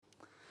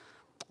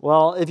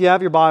Well, if you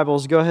have your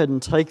Bibles, go ahead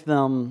and take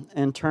them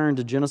and turn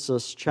to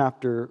Genesis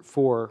chapter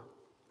 4.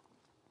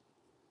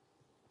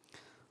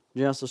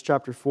 Genesis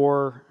chapter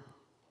 4.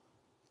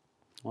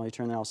 While you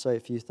turn there, I'll say a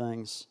few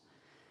things.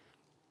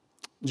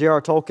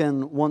 J.R.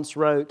 Tolkien once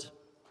wrote,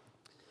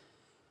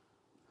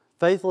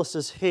 "Faithless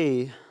is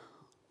he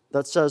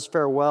that says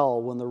farewell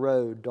when the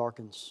road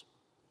darkens."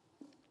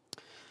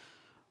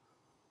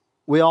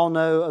 We all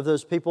know of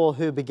those people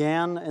who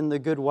began in the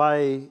good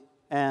way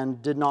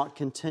and did not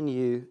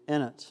continue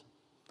in it.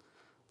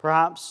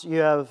 Perhaps you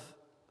have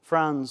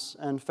friends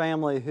and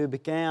family who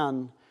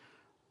began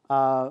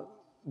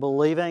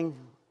believing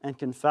and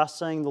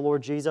confessing the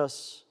Lord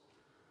Jesus,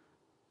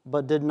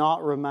 but did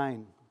not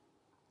remain.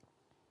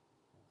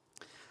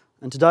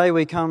 And today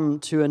we come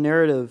to a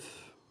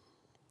narrative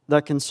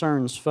that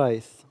concerns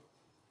faith.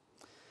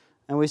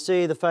 And we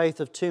see the faith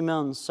of two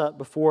men set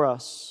before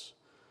us,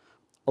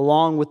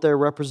 along with their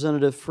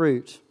representative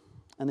fruit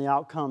and the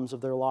outcomes of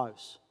their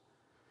lives.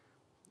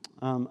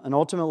 And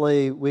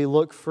ultimately, we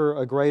look for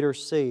a greater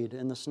seed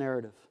in this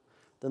narrative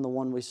than the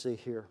one we see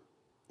here,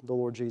 the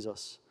Lord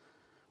Jesus.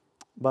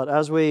 But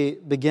as we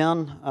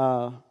begin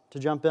to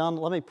jump in,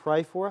 let me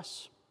pray for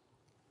us.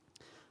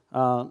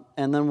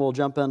 And then we'll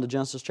jump into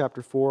Genesis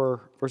chapter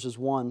 4, verses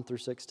 1 through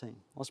 16.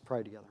 Let's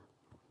pray together.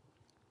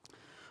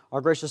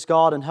 Our gracious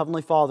God and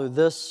Heavenly Father,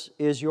 this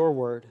is your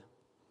word.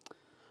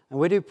 And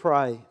we do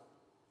pray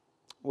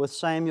with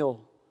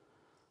Samuel,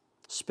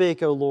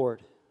 "Speak, O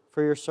Lord,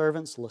 for your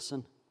servants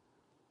listen."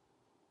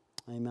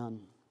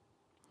 Amen.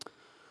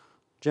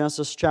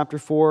 Genesis chapter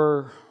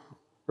 4,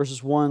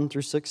 verses 1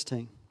 through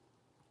 16.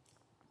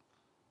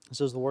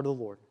 This is the word of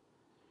the Lord.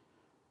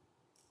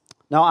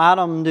 Now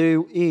Adam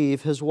knew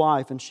Eve, his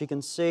wife, and she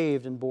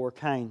conceived and bore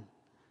Cain,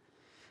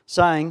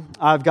 saying,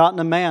 "I have gotten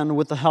a man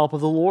with the help of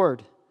the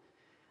Lord."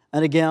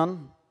 And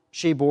again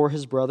she bore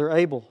his brother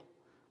Abel.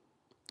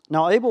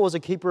 Now Abel was a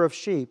keeper of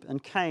sheep,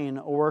 and Cain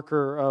a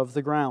worker of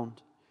the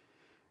ground.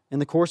 In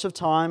the course of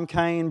time,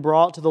 Cain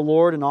brought to the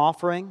Lord an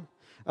offering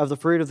of the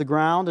fruit of the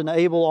ground, and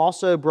Abel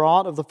also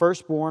brought of the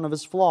firstborn of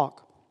his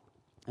flock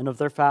and of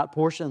their fat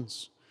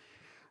portions.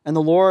 And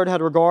the Lord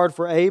had regard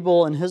for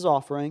Abel and his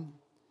offering,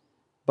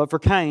 but for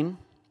Cain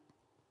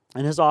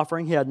and his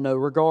offering he had no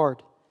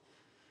regard.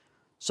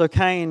 So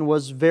Cain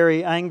was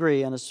very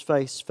angry, and his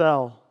face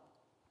fell.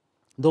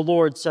 The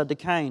Lord said to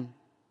Cain,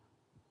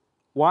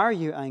 "Why are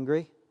you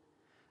angry?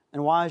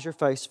 And why is your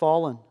face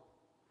fallen?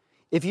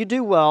 If you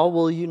do well,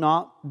 will you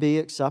not be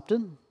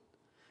accepted?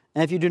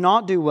 And if you do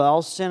not do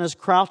well, sin is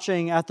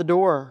crouching at the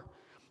door.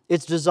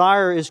 Its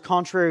desire is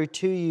contrary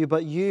to you,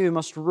 but you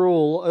must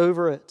rule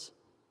over it."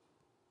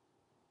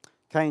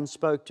 Cain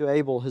spoke to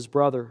Abel, his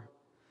brother.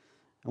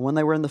 And when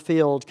they were in the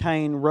field,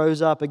 Cain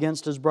rose up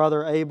against his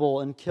brother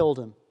Abel and killed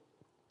him.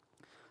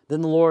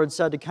 Then the Lord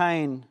said to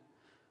Cain,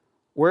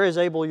 "Where is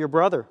Abel your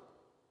brother?"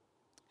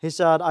 He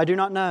said, "I do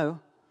not know.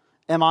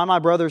 Am I my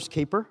brother's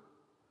keeper?"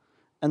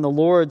 And the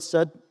Lord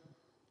said,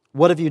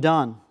 "What have you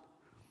done?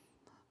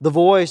 The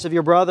voice of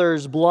your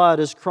brother's blood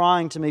is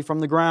crying to me from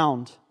the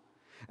ground.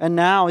 And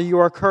now you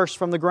are cursed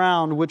from the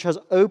ground, which has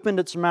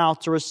opened its mouth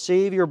to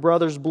receive your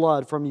brother's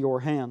blood from your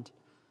hand.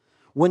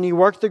 When you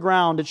work the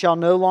ground, it shall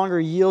no longer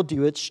yield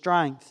you its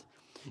strength.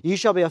 You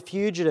shall be a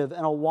fugitive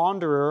and a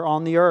wanderer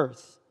on the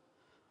earth."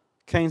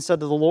 Cain said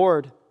to the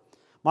Lord,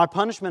 "My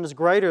punishment is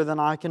greater than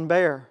I can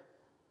bear.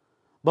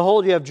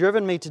 Behold, you have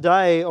driven me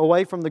today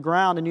away from the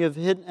ground, and you have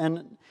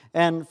hidden,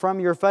 and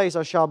from your face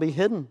I shall be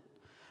hidden.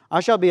 I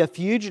shall be a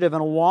fugitive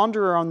and a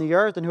wanderer on the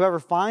earth, and whoever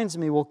finds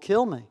me will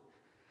kill me."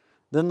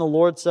 Then the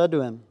Lord said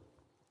to him,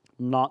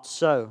 "Not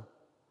so.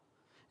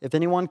 If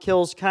anyone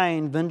kills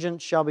Cain,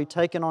 vengeance shall be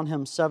taken on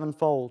him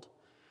sevenfold."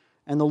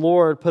 And the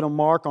Lord put a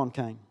mark on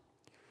Cain,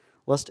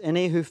 lest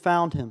any who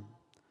found him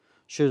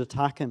should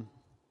attack him.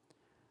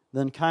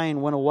 Then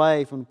Cain went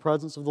away from the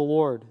presence of the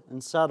Lord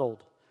and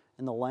settled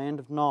in the land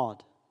of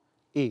Nod,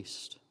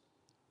 east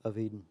of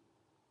Eden.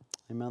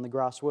 Amen. The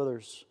grass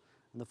withers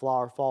and the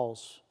flower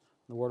falls.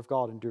 The Word of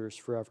God endures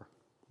forever.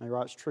 May He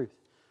write His truth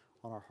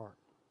on our heart.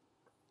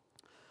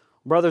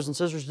 Brothers and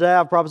sisters, today I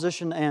have a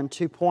proposition and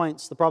 2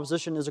 points. The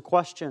proposition is a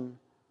question.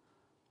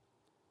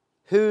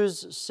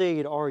 Whose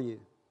seed are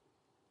you?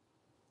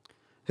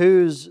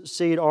 Whose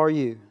seed are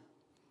you?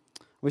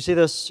 We see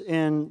this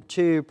in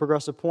 2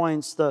 progressive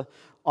points. The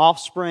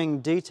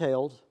offspring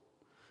detailed,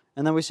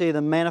 and then we see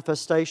the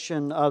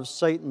manifestation of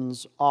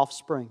Satan's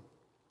offspring.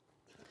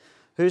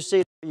 Whose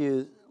seed are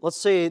you? Let's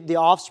see the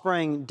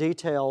offspring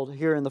detailed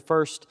here in the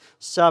first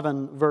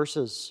 7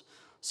 verses.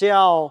 See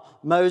how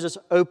Moses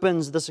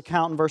opens this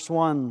account in verse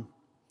 1.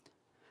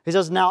 He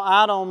says, "Now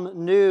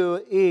Adam knew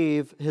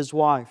Eve, his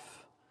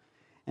wife,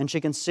 and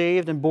she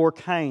conceived and bore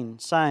Cain,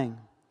 saying,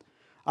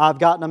 I have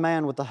gotten a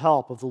man with the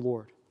help of the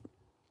Lord."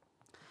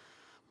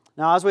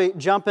 Now, as we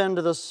jump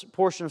into this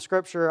portion of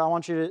Scripture, I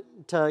want you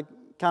to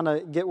kind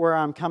of get where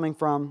I'm coming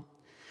from.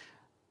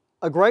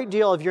 A great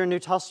deal of your New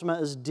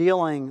Testament is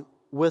dealing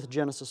with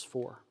Genesis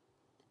 4.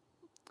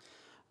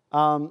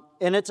 And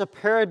it's a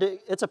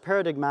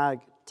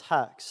paradigmatic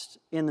text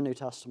in the New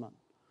Testament.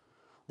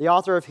 The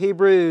author of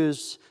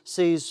Hebrews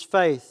sees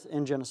faith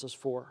in Genesis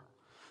 4.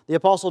 The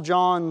Apostle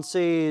John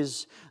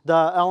sees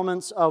the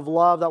elements of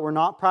love that were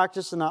not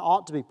practiced and that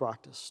ought to be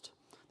practiced.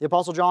 The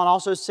Apostle John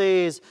also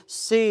sees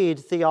seed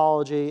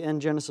theology in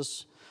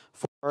Genesis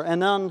 4.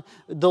 And then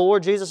the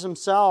Lord Jesus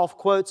Himself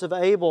quotes of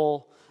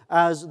Abel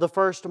as the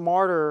first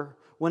martyr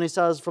when He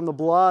says, from the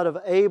blood of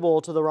Abel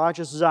to the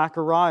righteous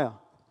Zechariah.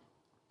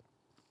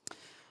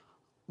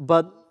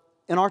 But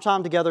in our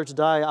time together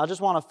today, I just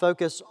want to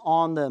focus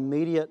on the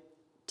immediate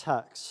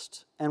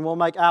text. And we'll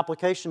make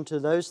application to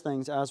those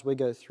things as we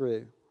go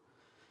through.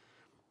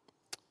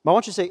 But I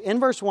want you to see, in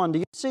verse 1, do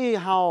you see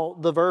how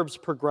the verbs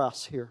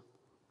progress here?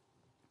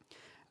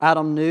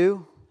 Adam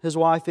knew his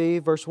wife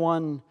Eve. Verse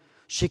 1,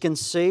 she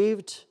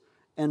conceived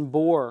and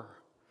bore.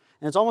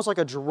 And it's almost like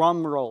a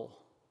drum roll.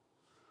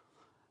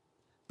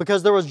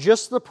 Because there was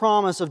just the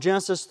promise of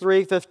Genesis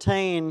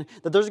 3:15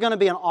 that there's going to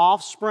be an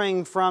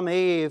offspring from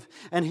Eve.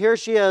 And here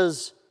she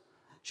is.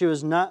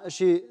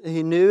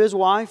 He knew his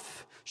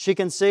wife. She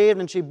conceived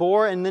and she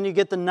bore. And then you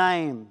get the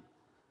name,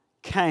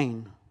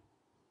 Cain.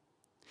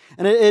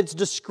 And it's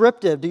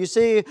descriptive. Do you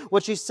see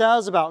what she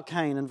says about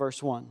Cain in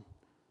verse 1?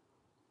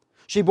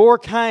 She bore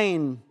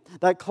Cain,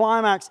 that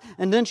climax.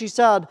 And then she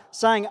said,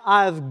 saying,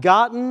 I've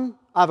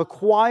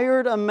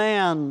acquired a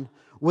man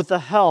with the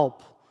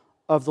help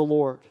of the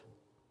Lord.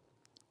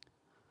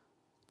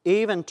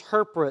 Eve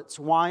interprets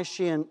why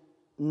she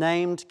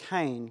named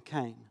Cain,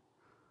 Cain.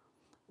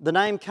 The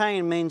name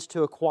Cain means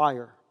to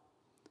acquire.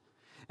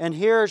 And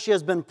here she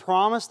has been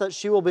promised that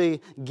she will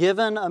be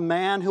given a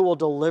man who will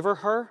deliver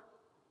her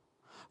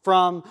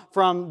from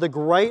the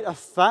great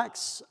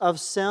effects of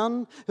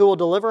sin, who will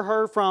deliver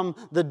her from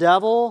the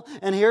devil.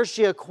 And here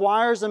she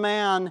acquires a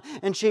man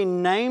and she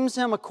names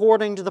him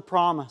according to the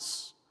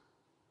promise.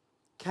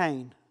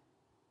 Cain,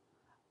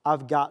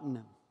 I've gotten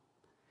him,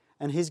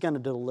 and he's going to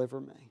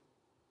deliver me.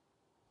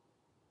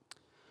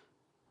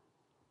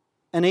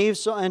 And Eve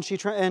saw, and she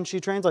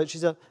translates, she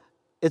said,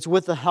 it's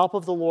with the help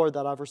of the Lord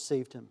that I've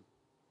received him.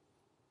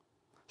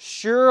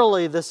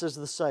 Surely this is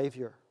the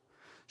Savior.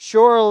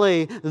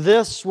 Surely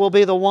this will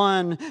be the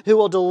one who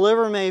will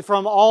deliver me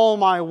from all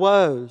my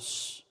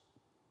woes.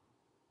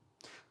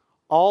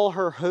 All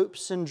her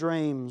hopes and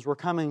dreams were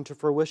coming to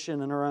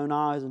fruition in her own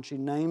eyes, and she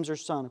names her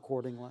son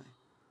accordingly.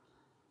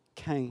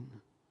 Cain.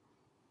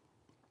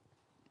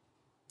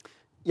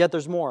 Yet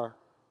there's more.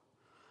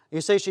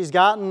 You see, she's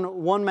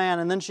gotten one man,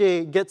 and then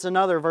she gets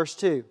another, verse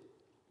 2.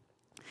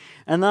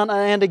 And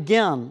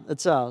again,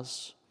 it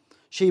says,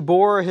 she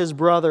bore his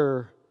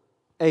brother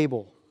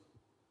Abel.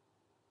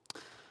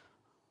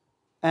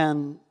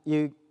 And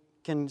you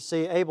can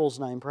see Abel's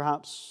name.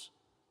 Perhaps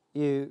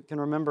you can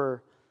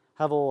remember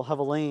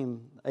Hevelim,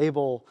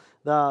 Abel,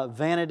 the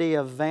vanity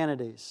of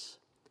vanities.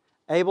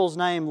 Abel's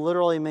name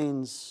literally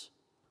means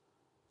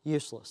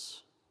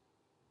useless.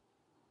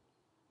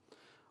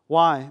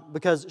 Why?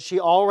 Because she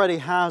already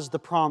has the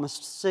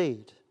promised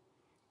seed.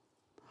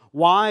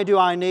 Why do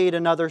I need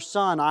another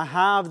son? I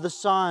have the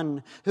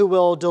son who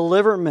will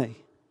deliver me.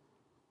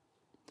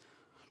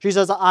 She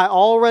says, I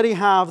already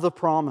have the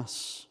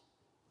promise.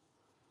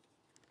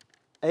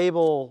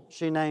 Abel,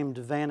 she named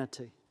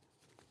vanity.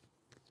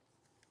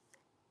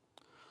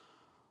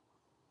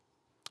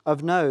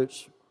 Of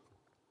note,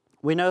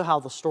 we know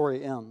how the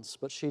story ends,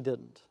 but she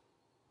didn't.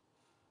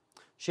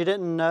 She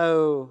didn't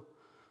know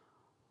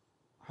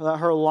that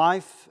her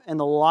life and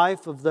the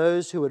life of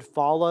those who would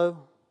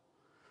follow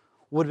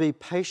would be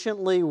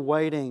patiently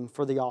waiting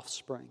for the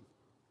offspring.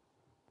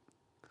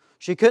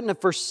 She couldn't have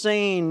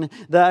foreseen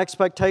the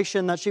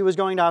expectation that she was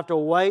going to have to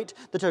wait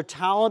the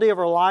totality of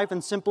her life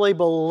and simply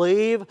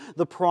believe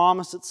the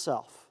promise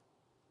itself.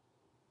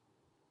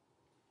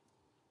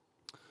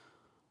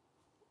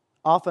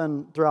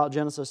 Often throughout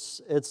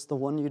Genesis, it's the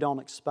one you don't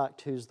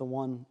expect who's the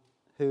one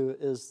who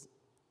is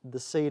the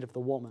seed of the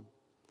woman.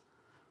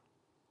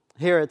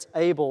 Here it's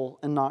Abel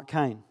and not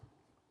Cain.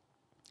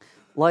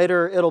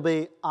 Later it'll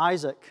be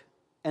Isaac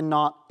and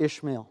not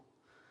Ishmael.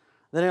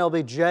 Then it'll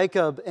be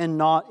Jacob and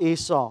not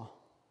Esau.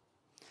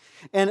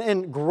 And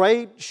in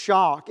great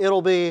shock,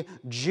 it'll be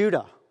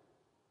Judah,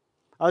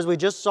 as we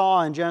just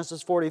saw in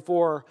Genesis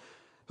 44,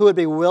 who would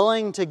be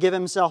willing to give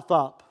himself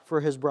up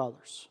for his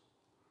brothers,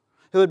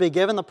 who would be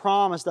given the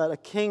promise that a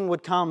king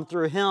would come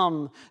through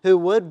him who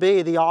would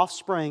be the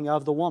offspring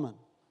of the woman.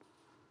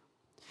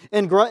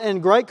 In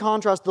great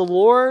contrast, the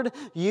Lord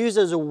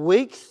uses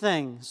weak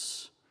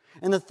things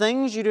and the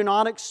things you do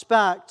not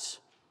expect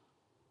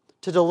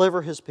to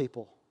deliver His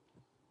people.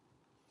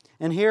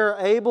 And here,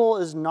 Abel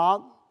is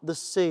not the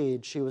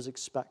seed she was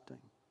expecting.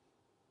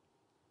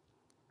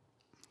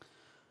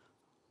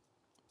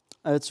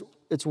 It's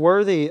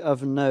worthy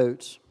of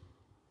note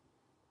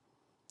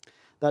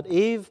that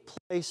Eve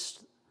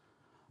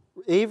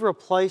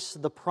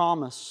replaced the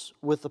promise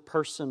with the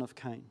person of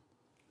Cain.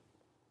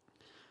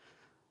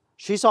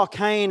 She saw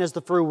Cain as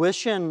the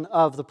fruition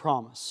of the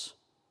promise.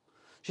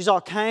 She saw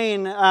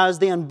Cain as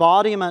the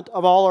embodiment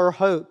of all her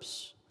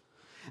hopes.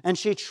 And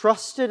she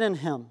trusted in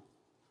him.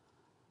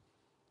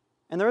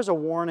 And there is a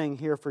warning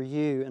here for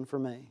you and for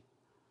me.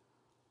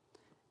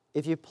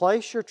 if you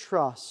place your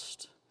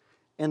trust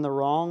in the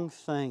wrong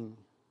thing,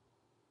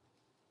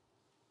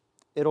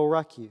 it'll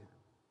wreck you.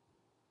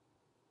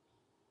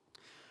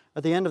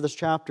 At the end of this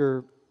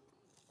chapter,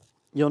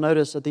 you'll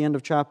notice at the end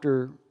of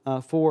chapter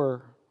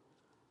 4,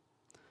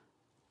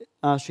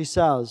 she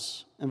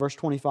says in verse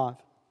 25,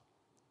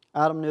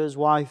 Adam knew his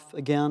wife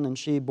again, and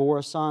she bore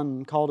a son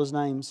and called his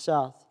name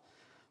Seth.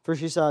 For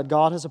she said,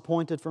 God has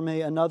appointed for me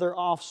another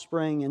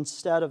offspring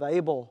instead of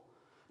Abel.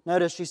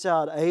 Notice she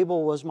said,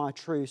 Abel was my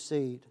true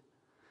seed,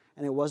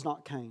 and it was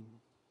not Cain.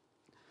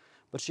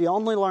 But she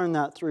only learned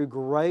that through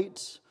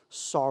great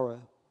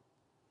sorrow.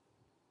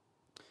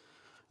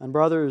 And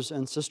brothers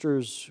and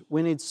sisters,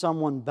 we need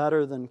someone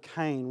better than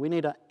Cain. We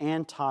need an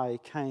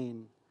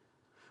anti-Cain.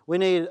 We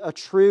need a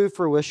true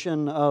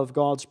fruition of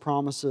God's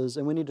promises,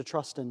 and we need to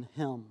trust in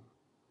Him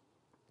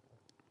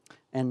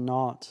and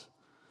not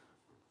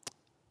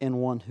in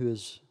one who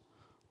is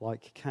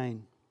like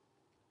Cain.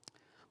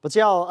 But see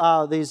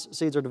how these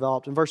seeds are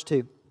developed. In verse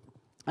 2,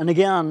 and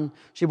again,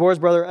 she bore his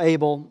brother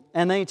Abel,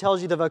 and then he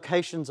tells you the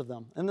vocations of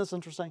them. Isn't this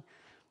interesting?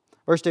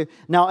 Verse 2,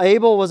 now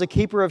Abel was a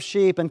keeper of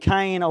sheep, and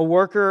Cain a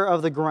worker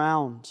of the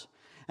ground.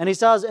 And he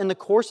says, in the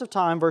course of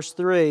time, verse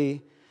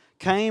 3,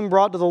 Cain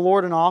brought to the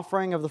Lord an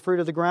offering of the fruit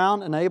of the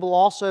ground, and Abel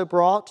also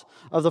brought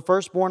of the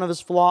firstborn of his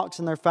flocks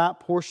and their fat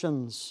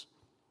portions.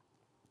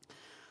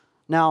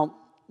 Now,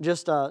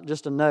 just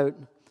a note,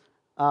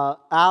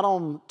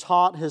 Adam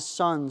taught his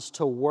sons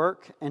to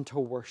work and to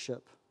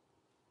worship.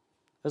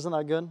 Isn't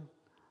that good?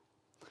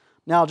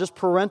 Now, just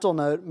parental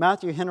note,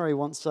 Matthew Henry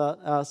once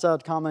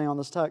said, commenting on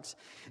this text,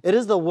 it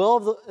is the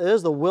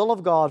will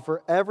of God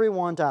for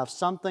everyone to have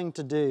something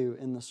to do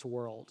in this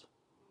world.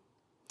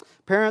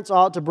 Parents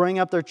ought to bring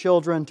up their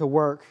children to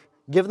work,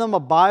 give them a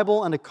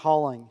Bible and a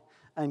calling,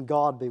 and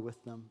God be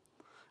with them.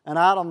 And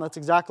Adam, that's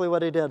exactly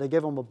what he did. He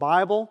gave them a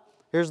Bible,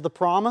 here's the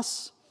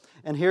promise,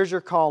 and here's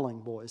your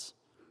calling, boys.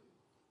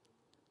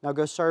 Now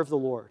go serve the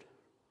Lord.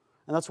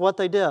 And that's what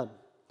they did.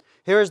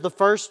 Here's the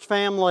first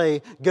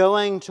family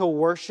going to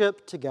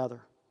worship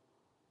together.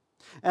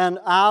 And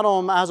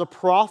Adam, as a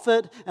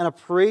prophet and a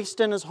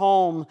priest in his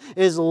home,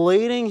 is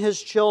leading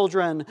his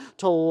children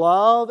to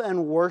love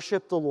and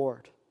worship the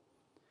Lord.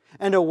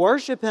 And to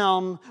worship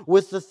Him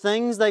with the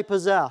things they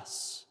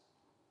possess.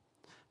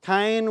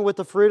 Cain with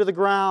the fruit of the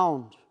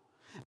ground.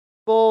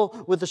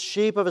 Abel with the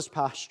sheep of his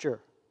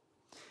pasture.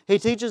 He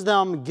teaches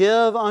them,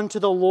 give unto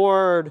the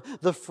Lord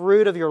the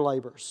fruit of your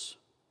labors.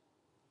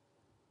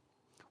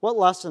 What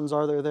lessons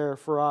are there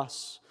for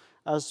us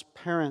as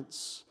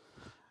parents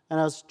and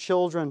as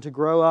children to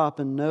grow up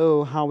and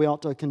know how we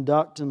ought to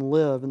conduct and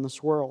live in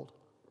this world?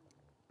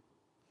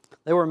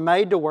 They were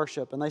made to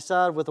worship, and they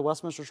said with the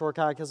Westminster Short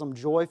Catechism,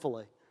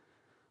 joyfully,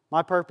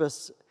 my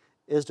purpose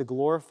is to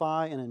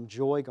glorify and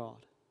enjoy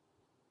God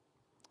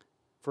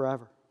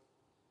forever.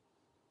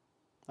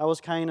 That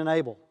was Cain and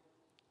Abel,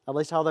 at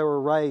least how they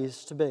were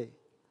raised to be.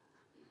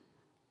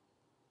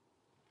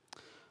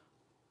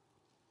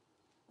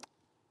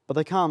 But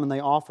they come and they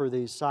offer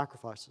these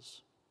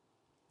sacrifices.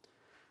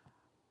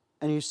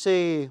 And you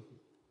see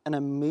an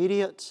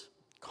immediate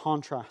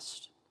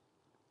contrast.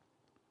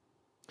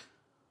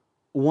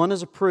 One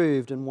is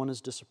approved and one is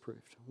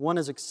disapproved. One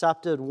is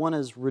accepted, one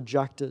is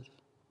rejected.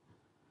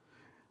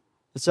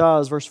 It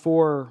says, verse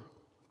 4,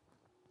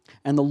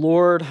 and the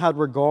Lord had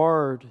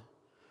regard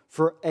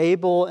for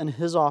Abel and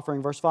his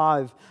offering. Verse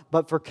 5,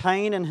 but for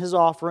Cain and his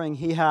offering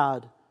he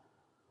had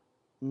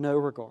no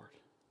regard.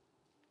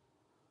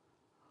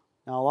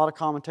 Now, a lot of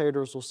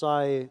commentators will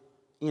say,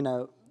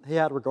 he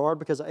had regard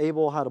because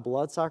Abel had a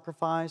blood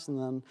sacrifice and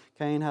then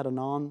Cain had a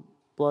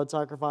non-blood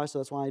sacrifice, so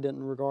that's why he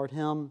didn't regard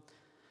him.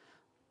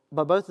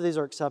 But both of these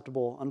are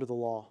acceptable under the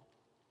law.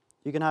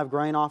 You can have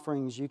grain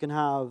offerings, you can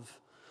have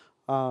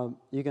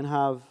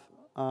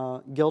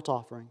guilt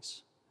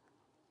offerings.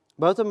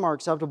 Both of them are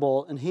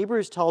acceptable, and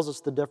Hebrews tells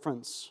us the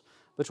difference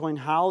between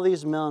how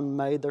these men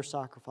made their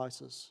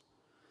sacrifices.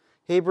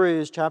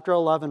 Hebrews chapter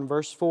 11,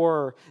 verse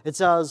 4, it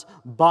says,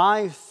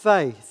 by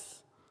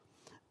faith,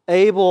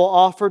 Abel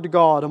offered to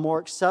God a more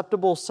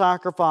acceptable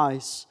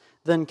sacrifice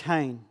than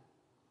Cain.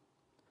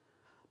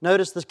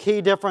 Notice the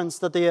key difference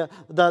that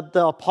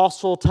the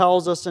apostle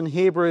tells us in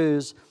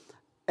Hebrews.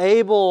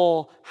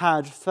 Abel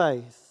had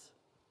faith.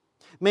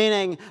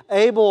 Meaning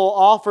Abel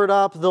offered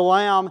up the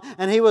lamb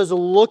and he was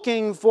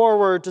looking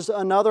forward to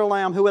another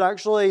lamb who would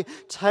actually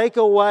take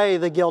away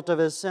the guilt of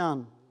his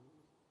sin.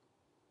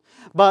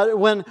 But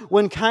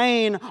when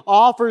Cain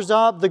offers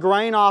up the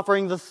grain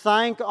offering, the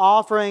thank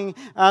offering,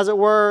 as it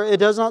were, it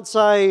does not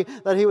say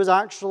that he was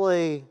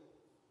actually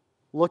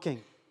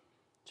looking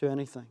to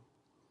anything.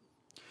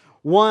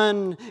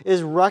 One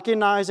is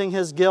recognizing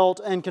his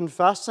guilt and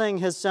confessing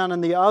his sin,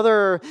 and the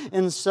other,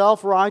 in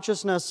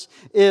self-righteousness,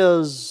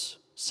 is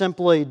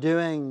simply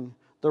doing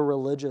the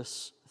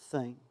religious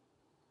thing.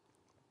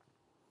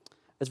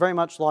 It's very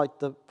much like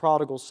the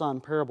prodigal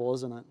son parable,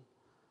 isn't it?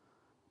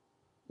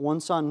 One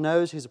son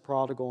knows he's a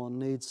prodigal and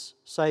needs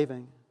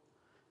saving,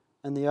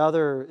 and the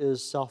other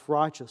is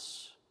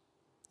self-righteous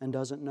and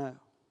doesn't know.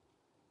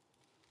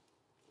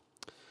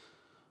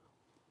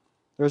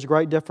 There's a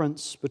great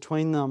difference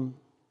between them.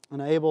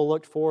 And Abel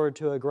looked forward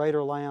to a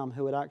greater lamb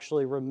who would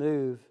actually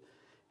remove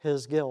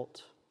his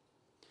guilt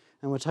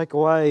and would take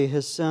away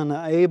his sin.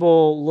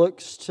 Abel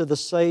looks to the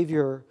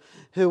Savior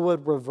who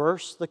would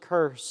reverse the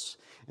curse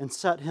and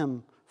set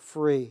him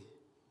free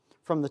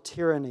from the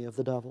tyranny of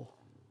the devil.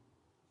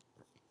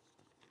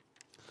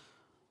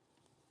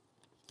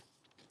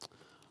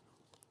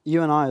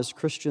 You and I as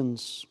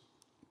Christians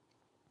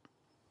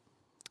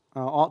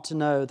ought to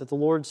know that the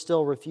Lord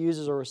still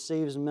refuses or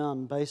receives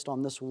men based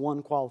on this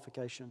one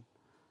qualification.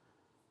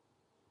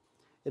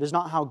 It is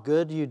not how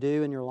good you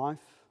do in your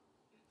life.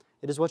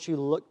 It is what you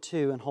look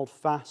to and hold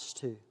fast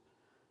to.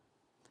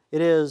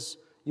 It is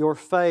your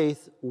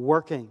faith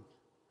working.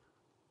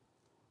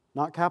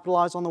 Not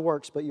capitalized on the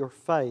works, but your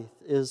faith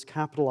is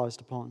capitalized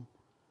upon.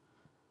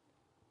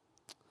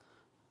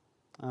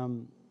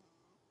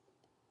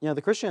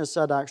 The Christian is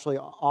said to actually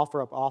offer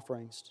up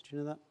offerings. Did you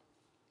know that?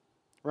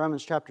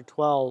 Romans chapter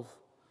 12,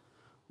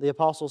 the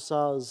apostle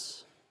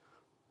says,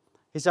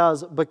 he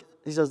says,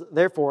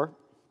 therefore,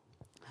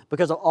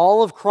 because of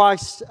all of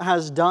Christ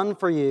has done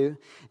for you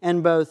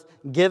in both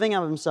giving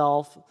of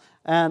Himself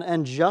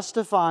and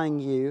justifying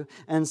you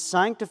and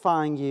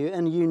sanctifying you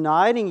and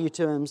uniting you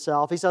to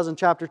Himself, he says in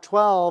chapter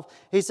 12,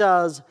 he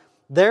says,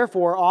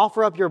 therefore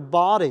offer up your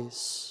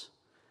bodies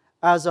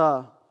as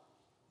a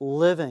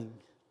living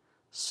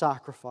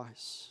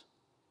sacrifice.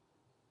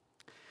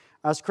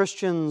 As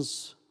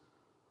Christians,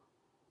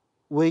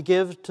 we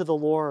give to the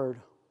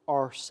Lord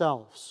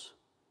ourselves.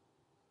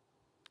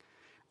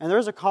 And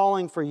there's a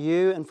calling for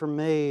you and for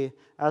me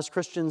as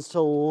Christians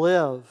to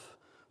live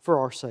for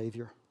our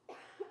Savior.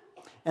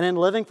 And in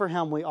living for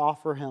Him, we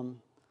offer Him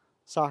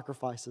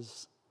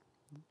sacrifices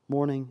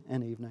morning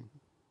and evening.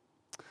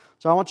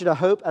 So I want you to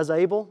hope as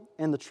Abel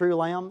in the true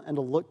Lamb and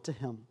to look to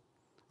Him.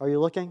 Are you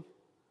looking?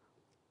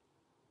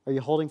 Are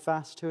you holding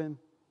fast to Him?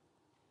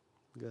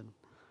 Good.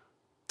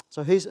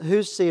 So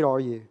whose seed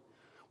are you?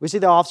 We see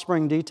the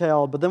offspring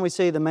detailed, but then we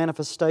see the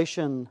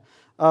manifestation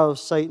of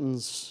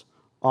Satan's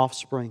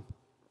offspring.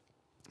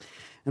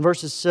 In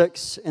verses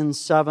 6 and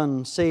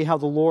 7, see how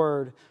the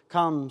Lord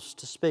comes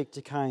to speak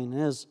to Cain.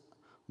 It is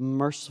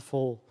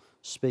merciful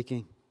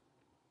speaking.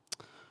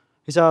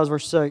 He says,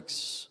 verse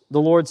 6,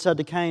 the Lord said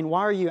to Cain,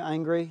 why are you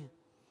angry,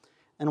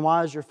 and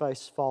why is your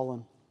face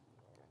fallen?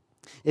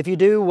 If you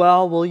do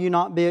well, will you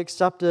not be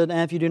accepted?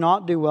 And if you do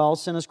not do well,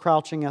 sin is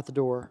crouching at the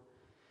door.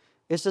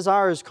 Its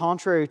desire is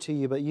contrary to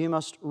you, but you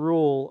must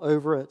rule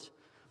over it.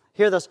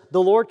 Hear this.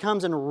 The Lord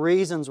comes and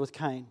reasons with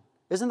Cain.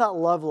 Isn't that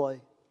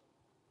lovely?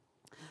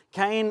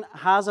 Cain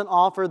hasn't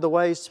offered the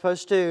way he's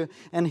supposed to,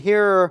 and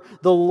here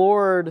the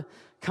Lord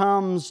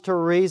comes to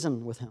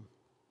reason with him.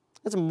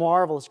 It's a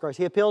marvelous grace.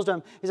 He appeals to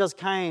him. He says,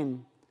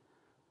 Cain,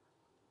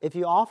 if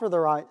you offer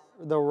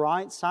the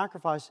right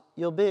sacrifice,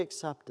 you'll be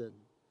accepted.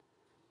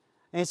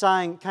 And he's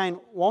saying, Cain,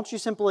 won't you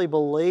simply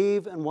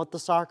believe in what the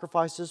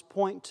sacrifices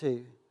point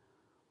to?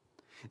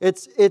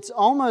 It's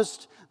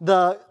almost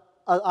the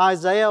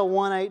Isaiah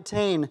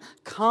 1:18.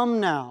 Come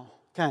now,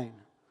 Cain,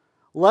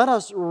 let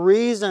us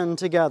reason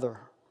together.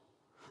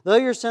 Though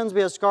your sins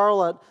be as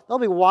scarlet, they'll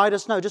be white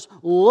as snow. Just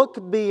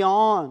look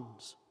beyond.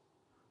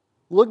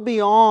 Look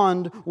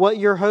beyond what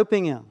you're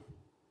hoping in.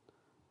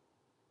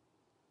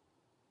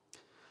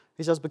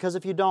 He says, because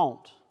if you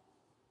don't,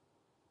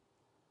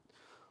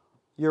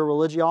 your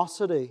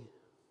religiosity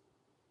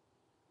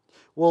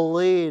will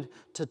lead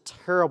to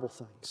terrible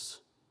things.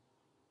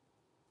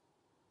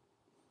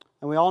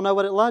 And we all know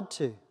what it led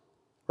to.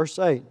 Verse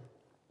 8.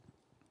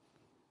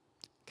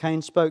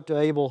 Cain spoke to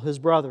Abel, his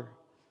brother.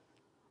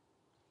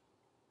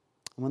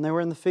 When they were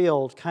in the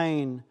field,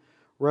 Cain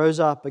rose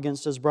up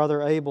against his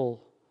brother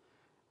Abel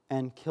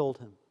and killed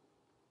him.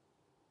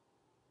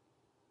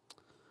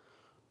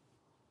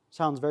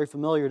 Sounds very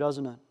familiar,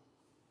 doesn't it?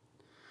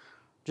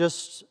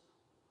 Just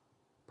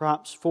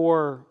perhaps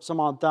 4 some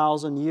odd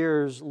thousand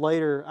years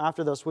later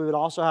after this, we would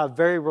also have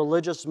very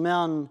religious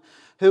men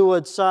who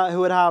would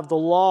have the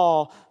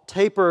law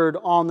tapered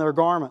on their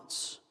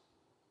garments.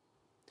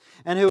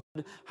 And who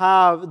would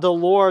have the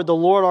Lord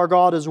our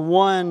God is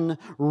one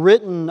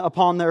written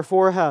upon their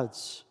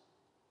foreheads.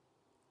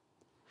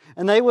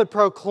 And they would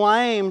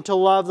proclaim to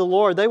love the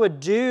Lord. They would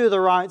do the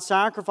right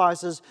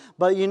sacrifices,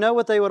 but you know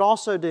what they would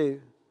also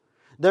do?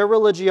 Their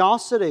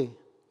religiosity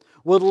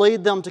would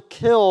lead them to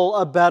kill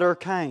a better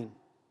Cain,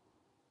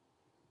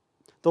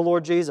 the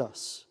Lord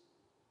Jesus.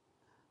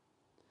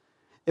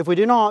 If we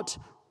do not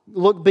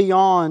look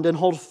beyond and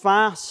hold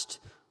fast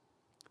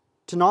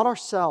to not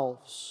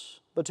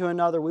ourselves, but to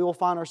another, we will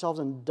find ourselves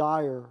in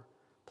dire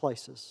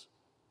places.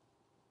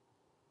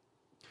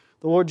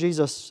 The Lord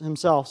Jesus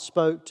Himself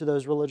spoke to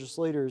those religious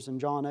leaders in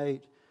John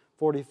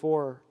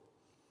 8:44.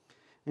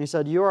 And He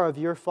said, you are of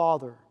your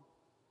father,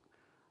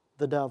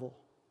 the devil.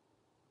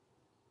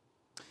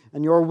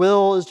 And your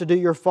will is to do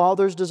your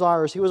father's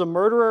desires. He was a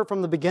murderer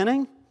from the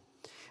beginning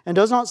and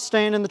does not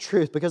stand in the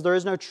truth because there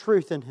is no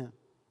truth in him.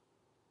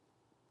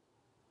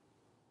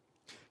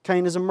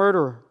 Cain is a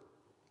murderer.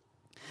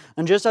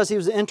 And just as he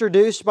was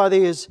introduced by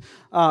these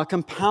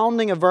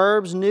compounding of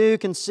verbs, knew,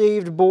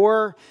 conceived,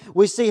 bore,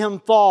 we see him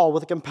fall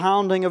with a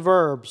compounding of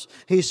verbs.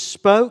 He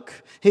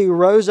spoke, he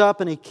rose up,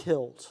 and he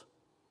killed.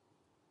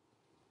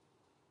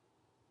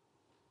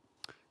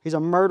 He's a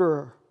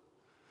murderer.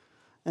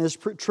 And his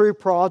true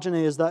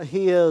progeny is that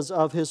he is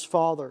of his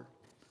father,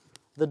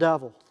 the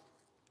devil.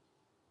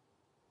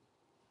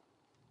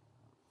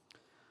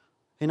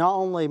 He not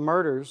only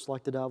murders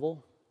like the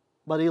devil,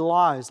 but he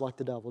lies like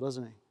the devil,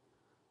 doesn't he?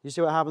 You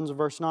see what happens in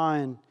verse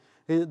 9?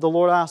 The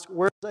Lord asks,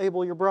 "Where's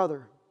Abel, your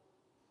brother?"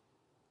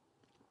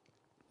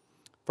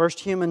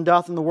 First human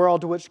death in the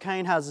world, to which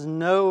Cain has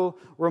no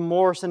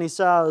remorse, and he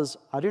says,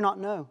 "I do not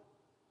know."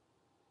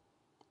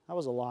 That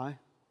was a lie.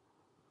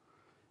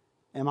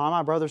 Am I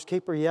my brother's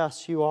keeper?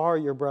 Yes, you are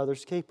your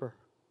brother's keeper.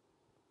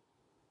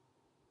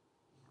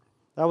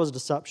 That was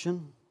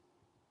deception.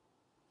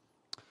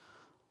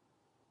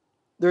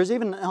 There's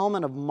even an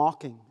element of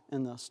mocking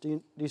in this.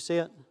 Do you see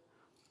it?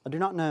 I do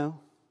not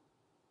know.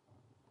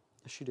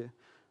 Yes, you do.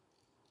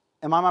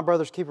 Am I my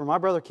brother's keeper? My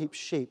brother keeps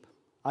sheep.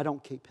 I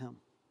don't keep him.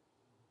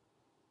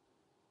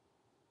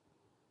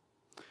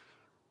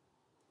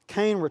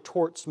 Cain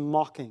retorts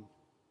mocking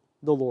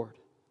the Lord.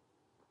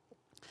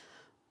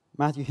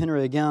 Matthew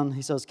Henry again,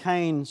 he says,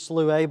 Cain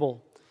slew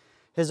Abel,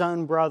 his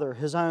own brother,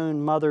 his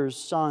own mother's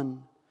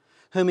son,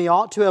 whom he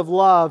ought to have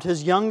loved,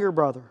 his younger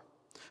brother,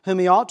 whom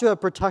he ought to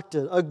have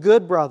protected, a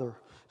good brother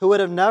who would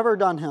have never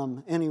done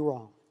him any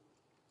wrong.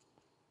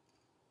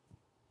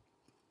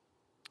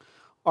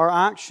 Our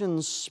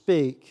actions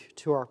speak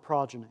to our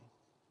progeny.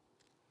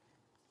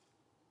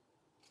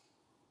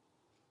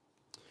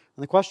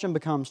 And the question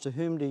becomes, to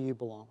whom do you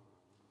belong?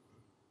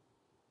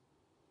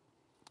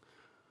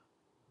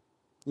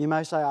 You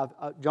may say,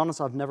 Jonas,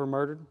 I've never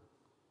murdered.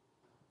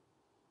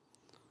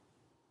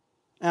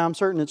 And I'm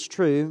certain it's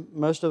true.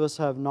 Most of us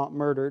have not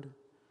murdered.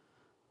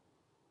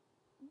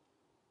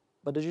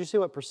 But did you see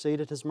what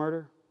preceded his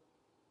murder?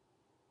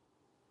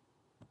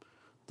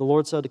 The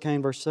Lord said to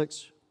Cain, verse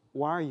 6,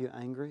 "Why are you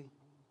angry?"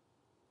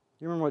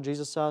 You remember what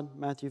Jesus said?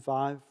 Matthew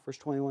 5, verse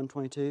 21,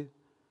 22.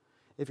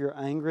 If you're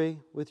angry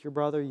with your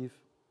brother, you've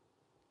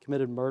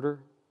committed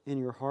murder in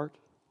your heart.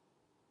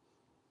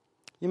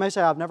 You may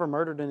say, I've never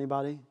murdered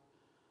anybody.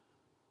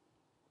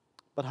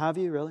 But have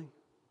you really?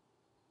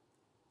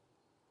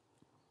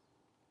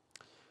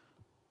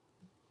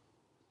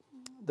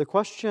 The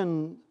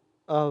question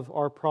of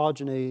our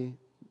progeny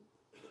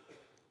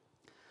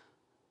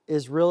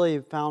is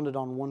really founded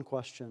on one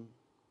question.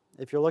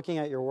 If you're looking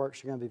at your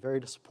works, you're going to be very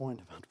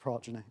disappointed about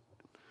progeny.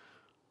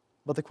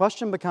 But the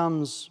question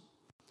becomes,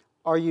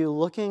 are you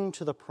looking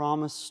to the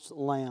promised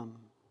Lamb?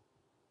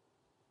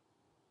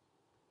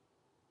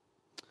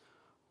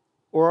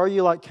 Or are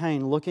you like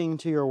Cain, looking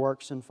to your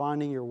works and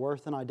finding your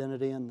worth and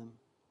identity in them?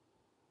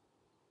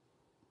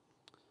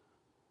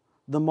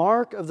 The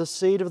mark of the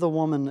seed of the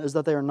woman is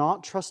that they are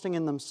not trusting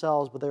in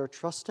themselves, but they are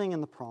trusting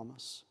in the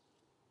promise.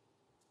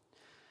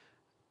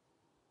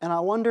 And I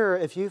wonder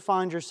if you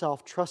find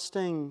yourself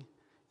trusting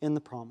in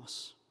the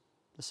promise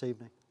this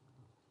evening.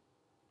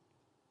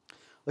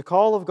 The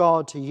call of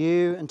God to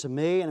you and to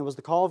me, and it was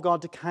the call of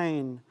God to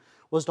Cain,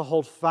 was to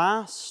hold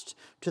fast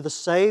to the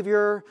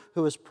Savior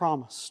who is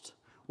promised,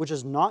 which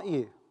is not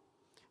you,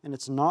 and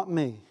it's not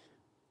me.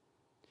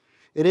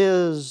 It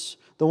is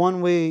the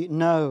one we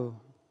know,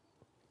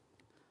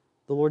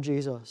 the Lord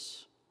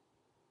Jesus.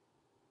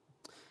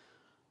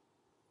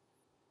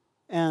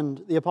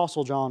 And the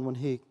Apostle John, when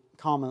he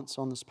comments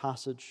on this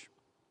passage,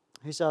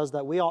 he says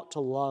that we ought to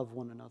love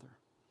one another.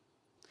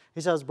 He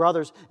says,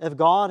 brothers, if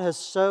God has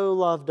so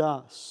loved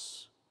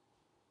us,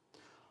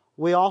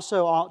 we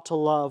also ought to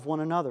love one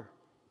another.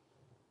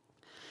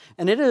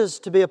 And it is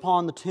to be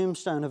upon the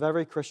tombstone of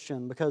every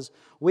Christian, because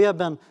we have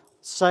been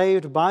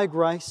saved by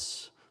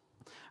grace,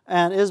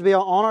 and it is to be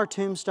on our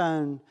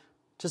tombstone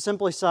to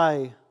simply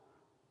say,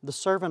 the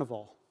servant of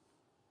all,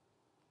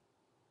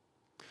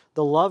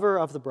 the lover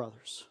of the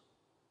brothers.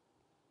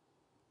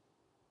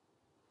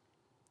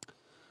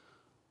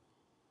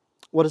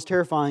 What is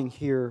terrifying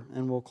here,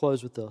 and we'll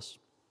close with this,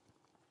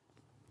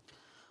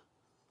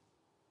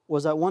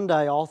 was that one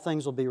day all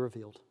things will be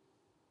revealed.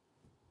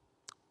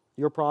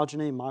 Your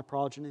progeny, my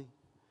progeny,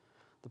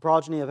 the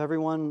progeny of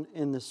everyone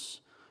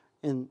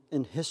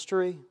in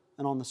history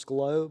and on this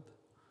globe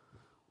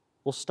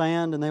will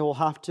stand, and they will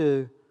have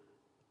to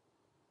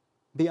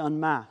be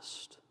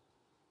unmasked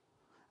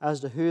as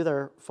to who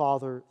their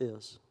father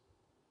is.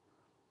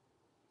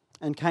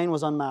 And Cain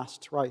was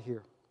unmasked right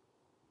here.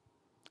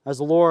 As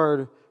the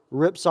Lord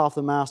rips off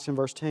the mask in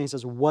verse 10, he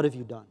says, "What have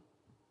you done?"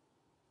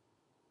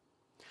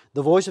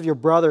 The voice of your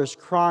brother is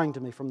crying to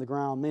me from the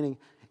ground, meaning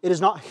it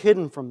is not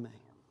hidden from me.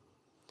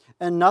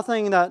 And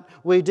nothing that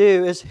we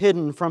do is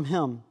hidden from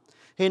Him.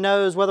 He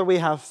knows whether we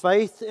have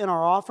faith in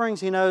our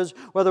offerings. He knows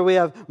whether we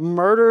have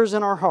murders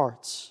in our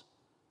hearts.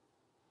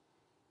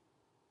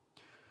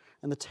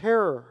 And the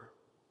terror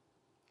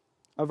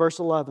of verse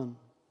 11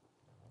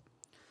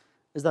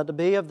 is that to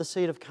be of the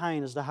seed of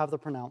Cain is to have the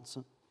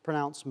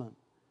pronouncement,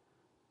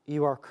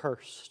 you are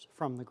cursed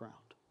from the ground.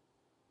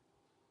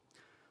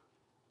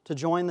 to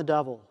join the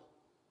devil,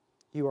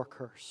 you are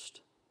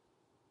cursed.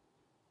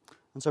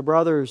 And so,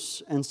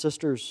 brothers and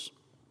sisters,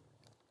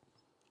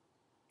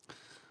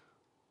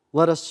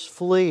 let us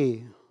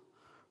flee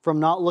from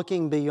not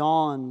looking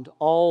beyond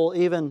all,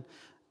 even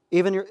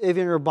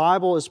your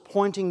Bible is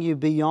pointing you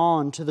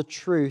beyond to the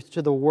truth,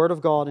 to the Word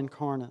of God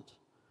incarnate.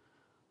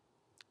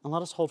 And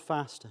let us hold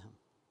fast to Him.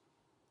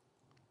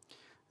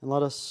 And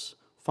let us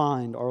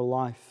find our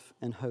life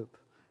and hope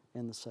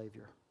in the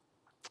Savior.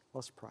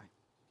 Let's pray.